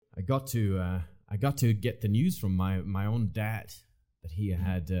I got to get the news from my own dad that he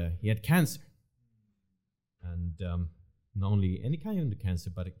had cancer, and not only any kind of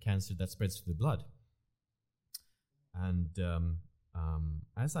cancer, but a cancer that spreads through the blood. And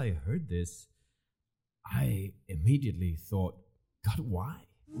as I heard this, I immediately thought, God, why?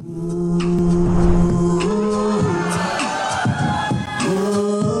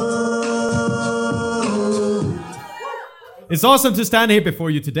 It's awesome to stand here before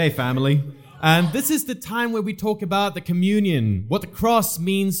you today, family. And this is the time where we talk about the communion, what the cross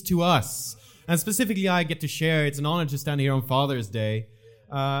means to us. And specifically, I get to share. It's an honor to stand here on Father's Day.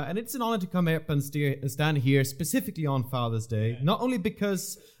 And it's an honor to come up and stand here specifically on Father's Day. Not only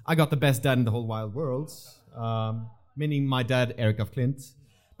because I got the best dad in the whole wide world, meaning my dad, Eric af Klint,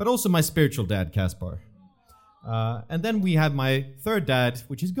 but also my spiritual dad, Caspar. And then we have my third dad,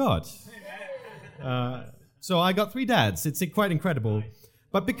 which is God. So I got three dads. It's quite incredible.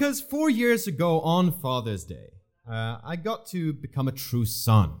 But because 4 years ago on Father's Day, I got to become a true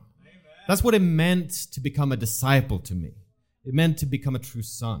son. That's what it meant to become a disciple to me. It meant to become a true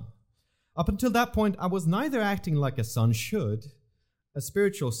son. Up until that point, I was neither acting like a son should, a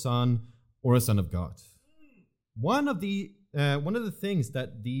spiritual son, or a son of God. One of the things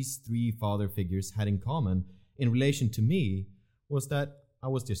that these three father figures had in common in relation to me was that I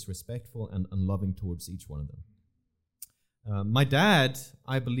was disrespectful and unloving towards each one of them. My dad,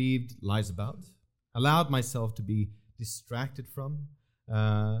 I believed, lies about, allowed myself to be distracted from,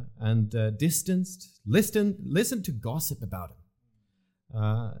 and distanced, listened to gossip about him.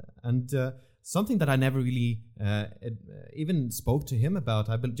 And something that I never really even spoke to him about,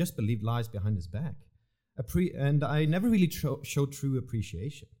 I just believed lies behind his back. And I never really showed true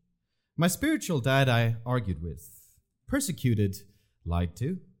appreciation. My spiritual dad I argued with, persecuted, lied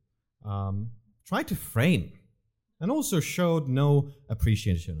to, tried to frame, and also showed no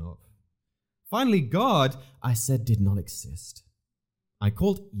appreciation of. Finally, God, I said, did not exist. I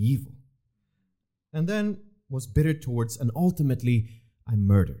called evil, and then was bitter towards, and ultimately I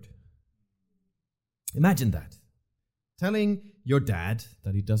murdered. Imagine that. Telling your dad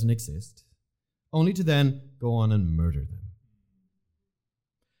that he doesn't exist, only to then go on and murder them.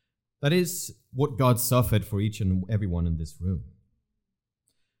 That is what God suffered for each and everyone in this room.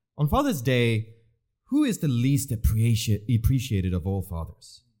 On Father's Day, who is the least appreciated of all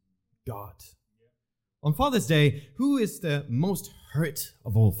fathers? God. On Father's Day, who is the most hurt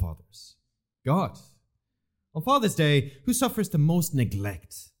of all fathers? God. On Father's Day, who suffers the most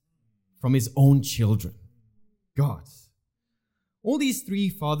neglect from his own children? God. All these three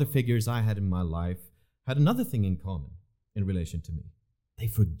father figures I had in my life had another thing in common in relation to me. They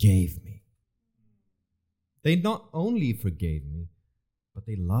forgave me. They not only forgave me, but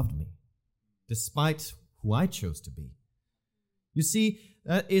they loved me, despite who I chose to be. You see,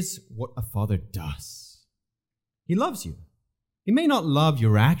 that is what a father does. He loves you. He may not love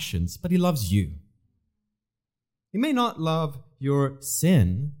your actions, but he loves you. He may not love your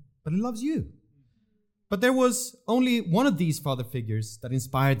sin, but he loves you. But there was only one of these father figures that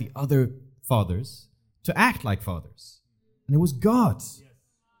inspired the other fathers to act like fathers, and it was God.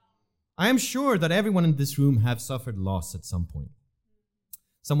 I am sure that everyone in this room have suffered loss at some point.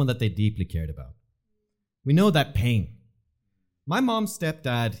 Someone that they deeply cared about. We know that pain. My mom's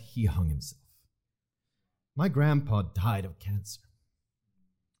stepdad, he hung himself. My grandpa died of cancer.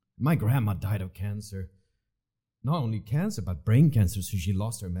 My grandma died of cancer. Not only cancer, but brain cancer, so she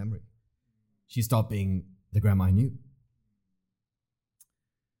lost her memory. She stopped being the grandma I knew.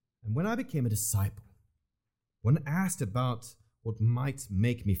 And when I became a disciple, when asked about what might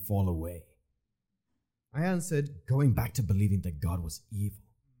make me fall away, I answered, going back to believing that God was evil.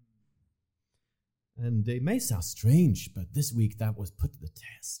 And it may sound strange, but this week that was put to the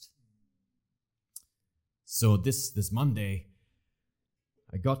test. So this Monday,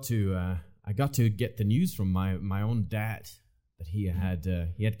 I got to get the news from my own dad that he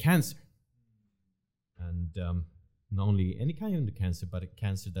had cancer, and not only any kind of cancer, but a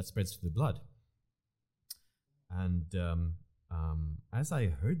cancer that spreads through the blood. And as I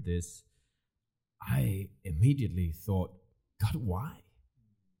heard this, I immediately thought, God, why?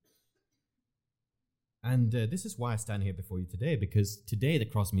 And this is why I stand here before you today, because today the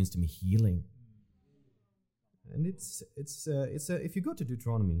cross means to me healing. And it's if you go to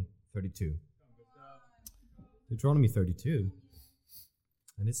Deuteronomy 32,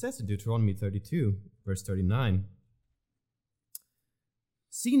 and it says in Deuteronomy 32, verse 39,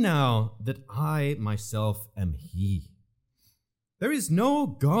 "See now that I myself am He. There is no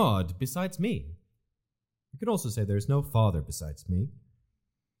God besides me." You could also say there is no Father besides me.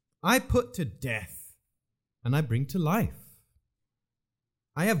 "I put to death, and I bring to life.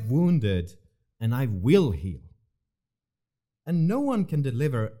 I have wounded, and I will heal. And no one can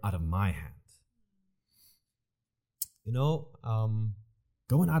deliver out of my hand.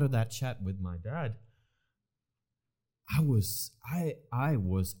 Going out of that chat with my dad, I was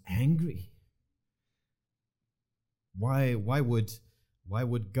angry. Why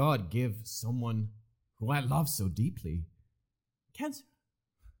would God give someone who I love so deeply cancer?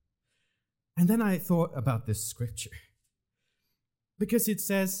 And then I thought about this scripture. Because it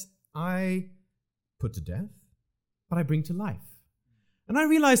says, I put to death, but I bring to life. And I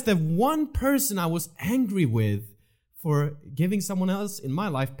realized that one person I was angry with for giving someone else in my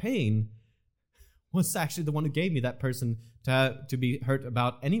life pain was actually the one who gave me that person to be hurt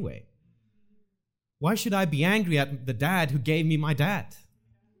about anyway. Why should I be angry at the dad who gave me my dad?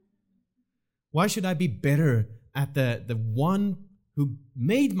 Why should I be bitter at the one who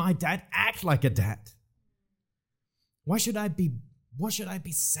made my dad act like a dad? Why should I be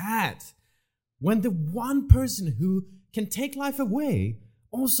sad when the one person who can take life away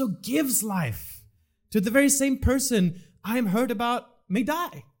also gives life to the very same person I am hurt about may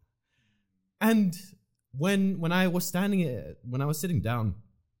die? And when I was sitting down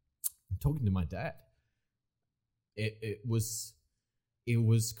and talking to my dad, it was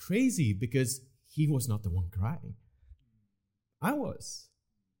crazy because he was not the one crying. I was,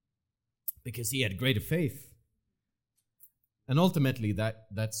 because he had greater faith. And ultimately,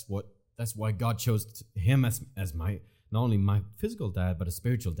 that's why God chose him as my, not only my physical dad, but a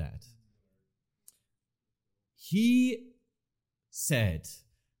spiritual dad. He said,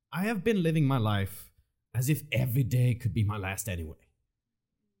 I have been living my life as if every day could be my last anyway.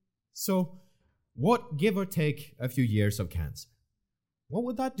 So, what, give or take a few years of cancer, what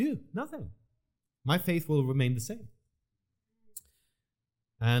would that do? Nothing. My faith will remain the same.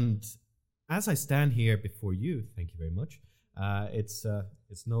 And as I stand here before you, thank you very much. It's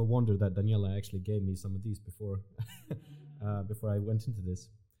no wonder that Daniela actually gave me some of these before I went into this.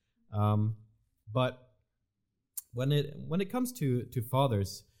 But when it comes to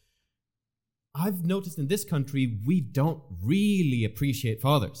fathers, I've noticed in this country we don't really appreciate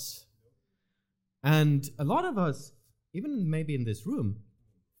fathers, and a lot of us, even maybe in this room,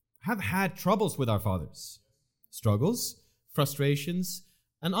 have had troubles with our fathers, struggles, frustrations,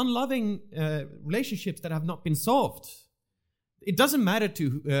 and unloving relationships that have not been solved. It doesn't matter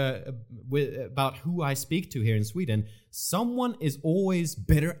about who I speak to here in Sweden. Someone is always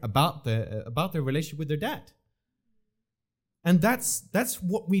bitter about their relationship with their dad, and that's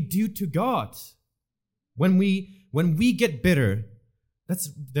what we do to God. When we get bitter, that's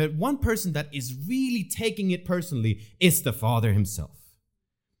the one person that is really taking it personally is the Father himself.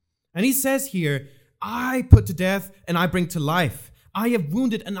 And he says here, I put to death and I bring to life. I have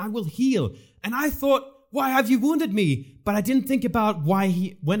wounded and I will heal. And I thought, why have you wounded me? But I didn't think about when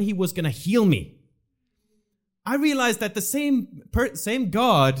he was going to heal me. I realized that the same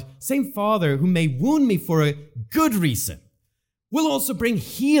God, same Father who may wound me for a good reason will also bring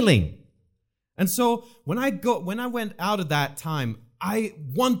healing. And so when I went out of that time, I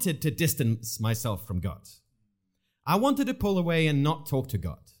wanted to distance myself from God. I wanted to pull away and not talk to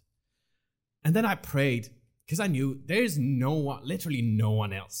God. And then I prayed because I knew there's literally no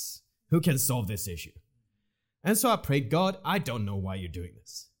one else who can solve this issue. And so I prayed, God, I don't know why you're doing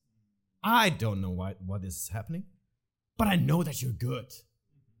this. I don't know what is happening, but I know that you're good.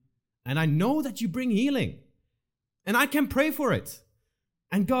 And I know that you bring healing. And I can pray for it.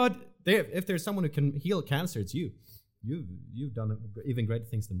 And God, if there's someone who can heal cancer, it's you. You've done even greater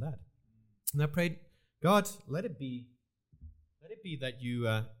things than that. And I prayed, God, let it be that you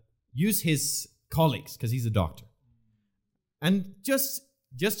use his colleagues, because he's a doctor, and just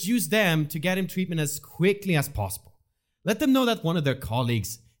use them to get him treatment as quickly as possible. Let them know that one of their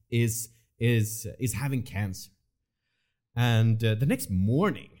colleagues is having cancer. And the next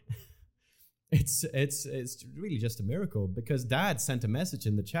morning, it's really just a miracle, because Dad sent a message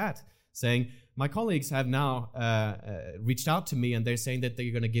in the chat saying, my colleagues have now reached out to me, and they're saying that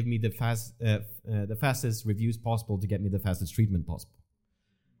they're going to give me the fastest reviews possible to get me the fastest treatment possible.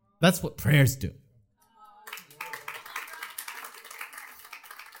 That's what prayers do.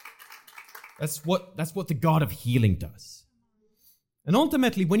 That's what the God of healing does. And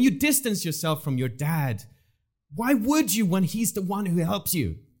ultimately, when you distance yourself from your dad, why would you when he's the one who helps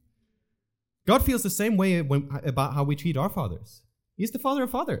you? God feels the same way about how we treat our fathers. He's the Father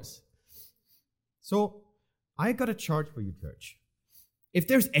of fathers. So I got a charge for you, church. If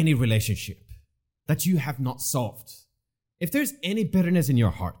there's any relationship that you have not solved, if there's any bitterness in your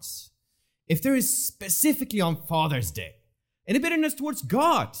hearts, if there is specifically on Father's Day, any bitterness towards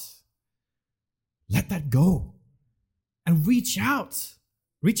God, let that go and reach out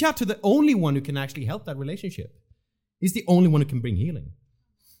Reach out to the only one who can actually help that relationship. He's the only one who can bring healing.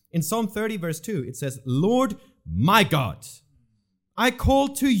 In Psalm 30, verse 2, it says, Lord, my God, I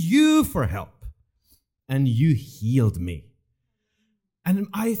called to you for help, and you healed me. And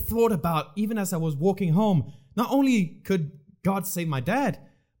I thought about, even as I was walking home, not only could God save my dad,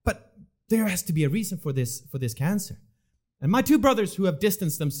 but there has to be a reason for this cancer. And my two brothers who have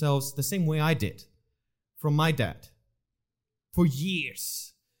distanced themselves the same way I did from my dad for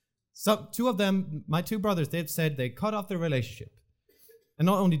years. So two of them, my two brothers, they've said they cut off their relationship. And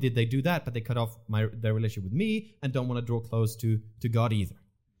not only did they do that, but they cut off their relationship with me and don't want to draw close to God either.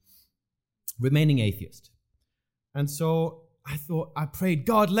 Remaining atheist. And so I prayed,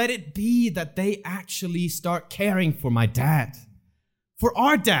 God, let it be that they actually start caring for my dad. For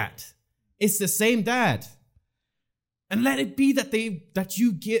our dad. It's the same dad. And let it be that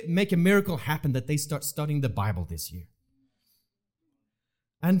you make a miracle happen, that they start studying the Bible this year.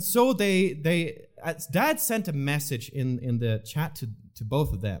 And so Dad sent a message in the chat to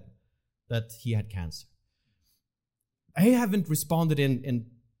both of them that he had cancer. I haven't responded in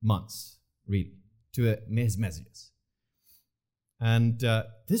months, really, to his messages. And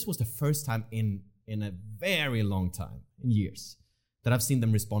this was the first time in a very long time, in years, that I've seen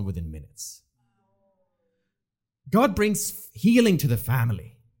them respond within minutes. God brings healing to the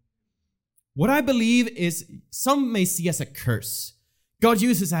family. What I believe is some may see as a curse. God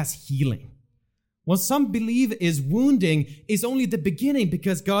uses as healing. What some believe is wounding is only the beginning,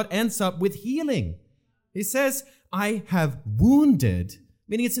 because God ends up with healing. He says, I have wounded,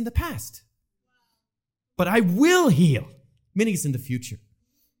 meaning it's in the past. But I will heal, meaning it's in the future.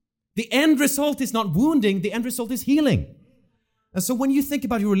 The end result is not wounding, the end result is healing. And so when you think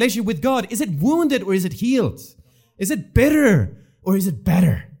about your relationship with God, is it wounded or is it healed? Is it bitter or is it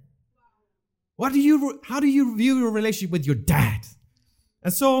better? How do you view your relationship with your dad?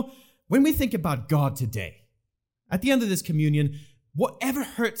 And so when we think about God today, at the end of this communion, whatever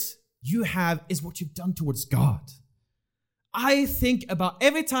hurts you have is what you've done towards God.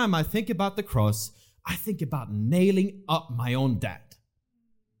 Every time I think about the cross, I think about nailing up my own dad.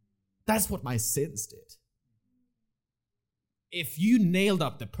 That's what my sins did. If you nailed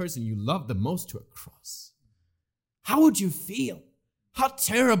up the person you loved the most to a cross, how would you feel? How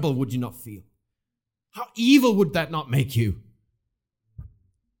terrible would you not feel? How evil would that not make you?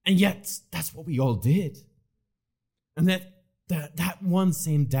 And yet, that's what we all did. And that one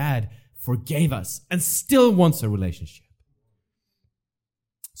same dad forgave us and still wants a relationship.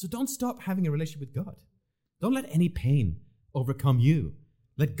 So don't stop having a relationship with God. Don't let any pain overcome you.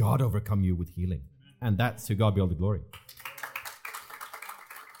 Let God overcome you with healing. And that's to God be all the glory.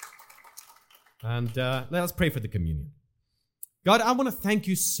 And let us pray for the communion. God, I want to thank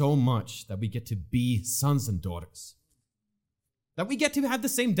you so much that we get to be sons and daughters. That we get to have the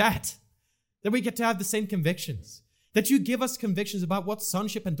same dad. That we get to have the same convictions. That you give us convictions about what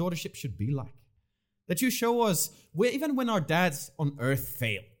sonship and daughtership should be like. That you show us, even when our dads on earth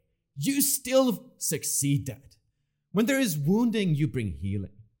fail, you still succeed, Dad. When there is wounding, you bring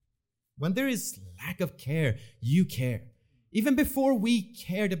healing. When there is lack of care, you care. Even before we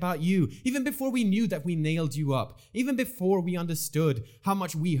cared about you, even before we knew that we nailed you up, even before we understood how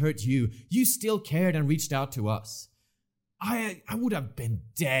much we hurt you, you still cared and reached out to us. I would have been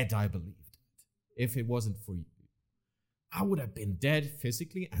dead, I believed, if it wasn't for you. I would have been dead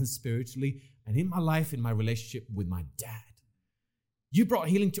physically and spiritually, and in my life, in my relationship with my dad. You brought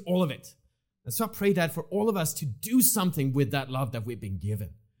healing to all of it. And so I pray, Dad, for all of us to do something with that love that we've been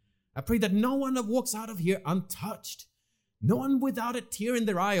given. I pray that no one walks out of here untouched. No one without a tear in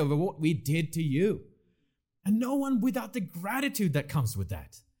their eye over what we did to you. And no one without the gratitude that comes with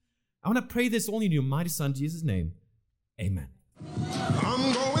that. I want to pray this only in your mighty Son, Jesus' name. Amen.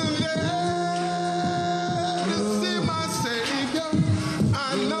 I'm going there to see my Savior.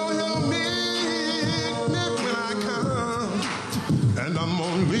 I know he'll meet me when I come. And I'm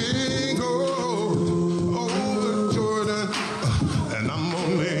gonna live